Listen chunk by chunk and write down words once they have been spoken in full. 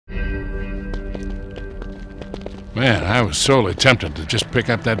Man, I was sorely tempted to just pick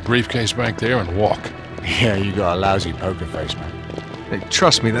up that briefcase back there and walk. Yeah, you got a lousy poker face, man. Hey,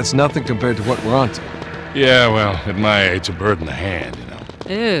 trust me, that's nothing compared to what we're on to. Yeah, well, at my age, a bird in the hand, you know.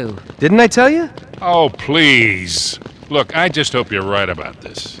 Ew. Didn't I tell you? Oh, please. Look, I just hope you're right about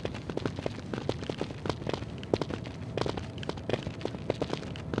this.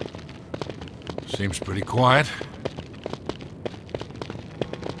 Seems pretty quiet.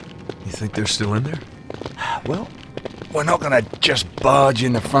 You think they're still in there? Well, we're not gonna just barge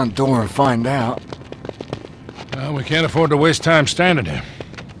in the front door and find out. Well, we can't afford to waste time standing here.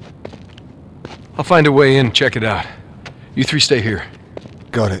 I'll find a way in, check it out. You three stay here.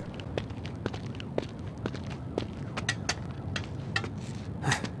 Got it.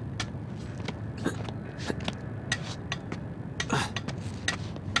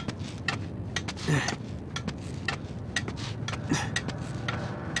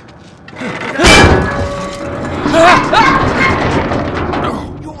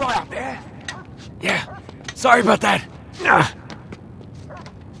 You all right up there? Yeah. Sorry about that. Damn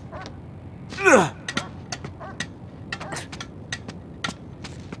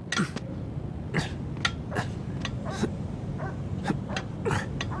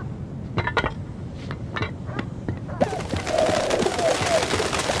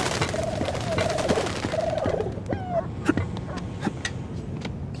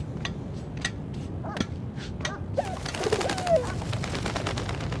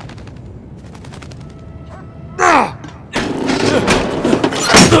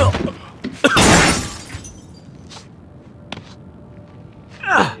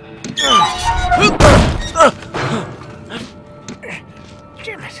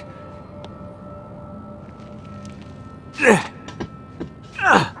it.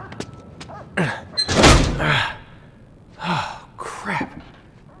 Oh, crap.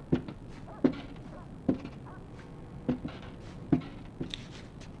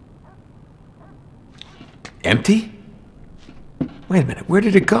 Empty? Wait a minute, where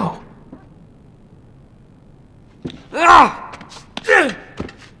did it go?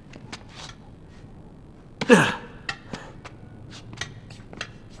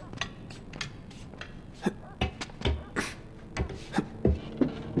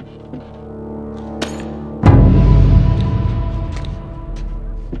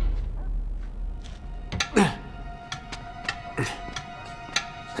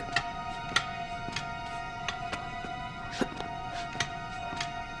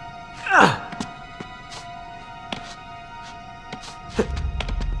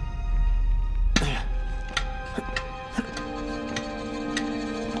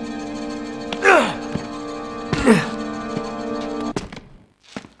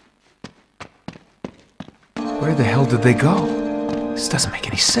 Where the hell did they go? This doesn't make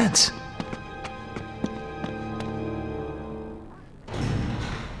any sense.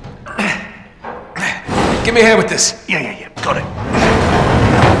 Give me a hand with this. Yeah. Got it.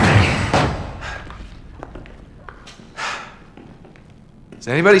 Does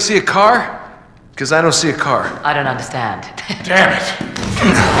anybody see a car? Because I don't see a car. I don't understand. Damn it!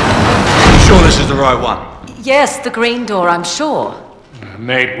 Sure this is the right one? Yes, the green door, I'm sure.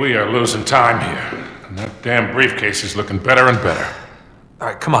 Nate, we are losing time here. And that damn briefcase is looking better and better. All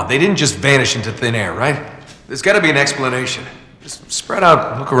right, come on. They didn't just vanish into thin air, right? There's got to be an explanation. Just spread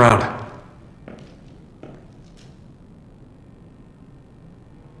out and look around.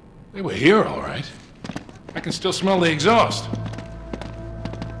 They were here, all right. I can still smell the exhaust.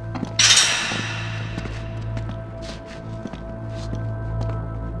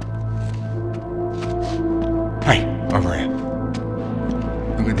 Hey, over here.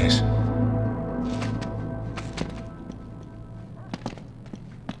 Look at this.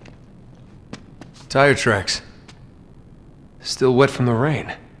 Tire tracks. Still wet from the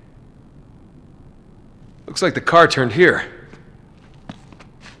rain. Looks like the car turned here.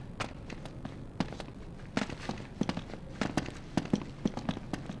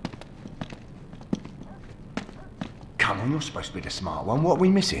 Come on, you're supposed to be the smart one. What are we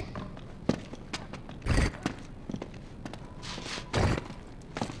missing?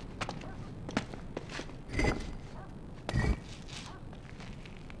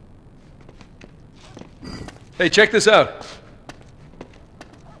 Hey, check this out.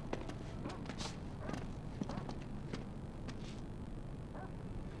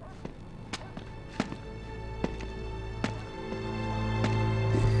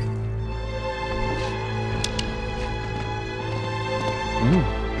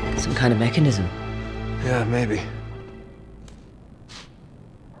 Some kind of mechanism. Yeah, maybe.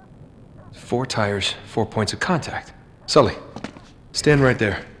 4 tires, 4 points of contact. Sully, stand right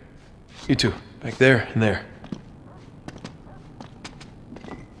there. You two, back there and there.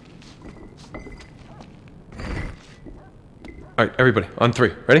 All right, everybody, on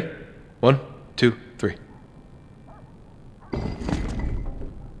three. Ready? 1, 2, 3.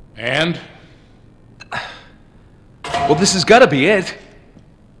 And? Well, this has got to be it.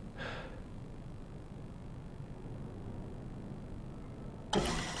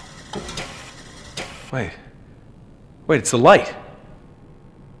 Wait, it's the light.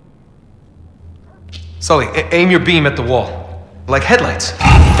 Sully, aim your beam at the wall. Like headlights.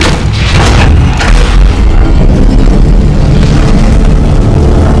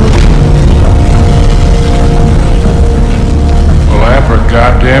 Well,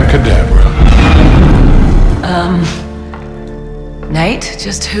 abracadabra cadabra. Nate,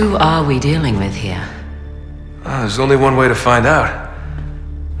 just who are we dealing with here? There's only one way to find out.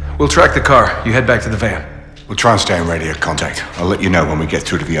 We'll track the car. You head back to the van. We'll try and stay in radio contact. I'll let you know when we get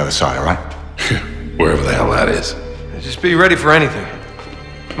through to the other side, all right? Wherever the hell that is. Just be ready for anything.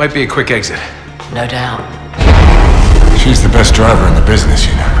 Might be a quick exit. No doubt. She's the best driver in the business,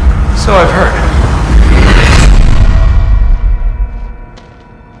 you know. So I've heard.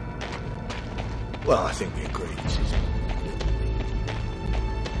 Well, I think we agree. This is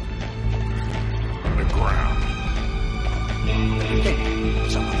Underground.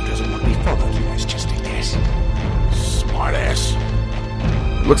 someone who doesn't want to be followed. It's just a guess. Smart ass.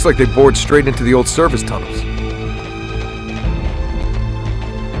 Looks like they bored straight into the old service tunnels.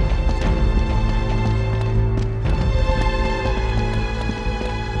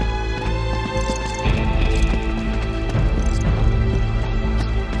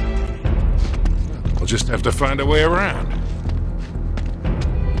 We'll just have to find a way around.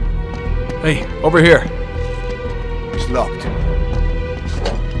 Hey, over here. It's locked.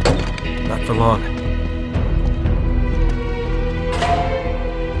 Not for long.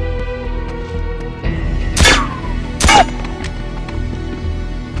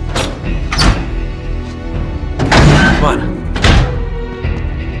 Come on.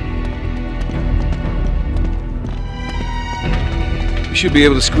 We should be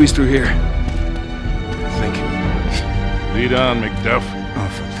able to squeeze through here. I think. Lead on, McDuff. Oh,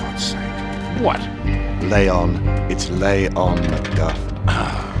 for God's sake. What? Lay on. It's lay on, Macduff.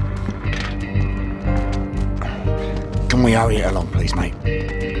 Can we hurry it along, please, mate?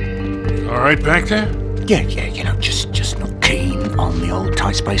 All right back there? Yeah, you know, just not keen on the old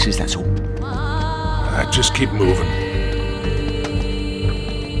tight spaces, that's all. Just keep moving.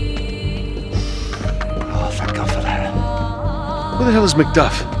 Oh, thank God for that. Who the hell is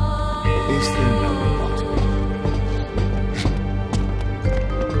McDuff? Is the number what?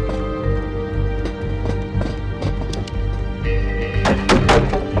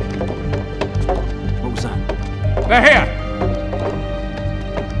 What was that? They're here!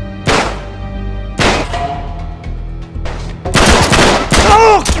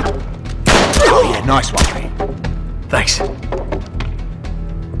 Oh, yeah, nice one, mate. Thanks.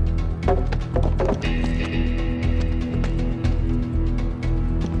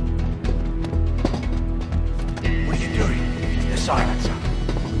 What are you doing? The silencer.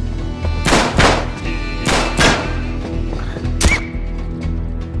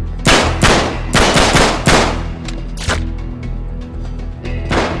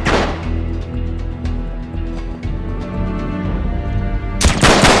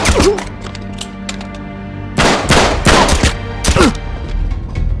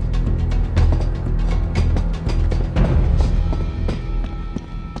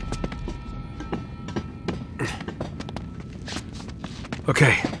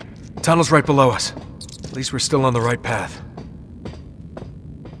 Okay. Tunnel's right below us. At least we're still on the right path.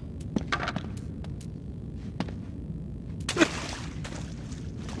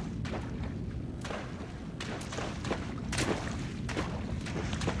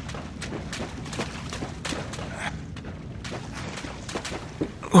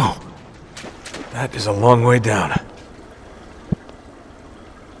 Oh. That is a long way down.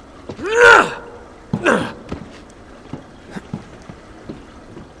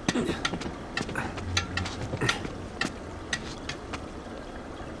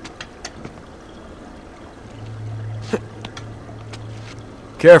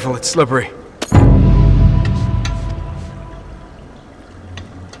 Careful, it's slippery.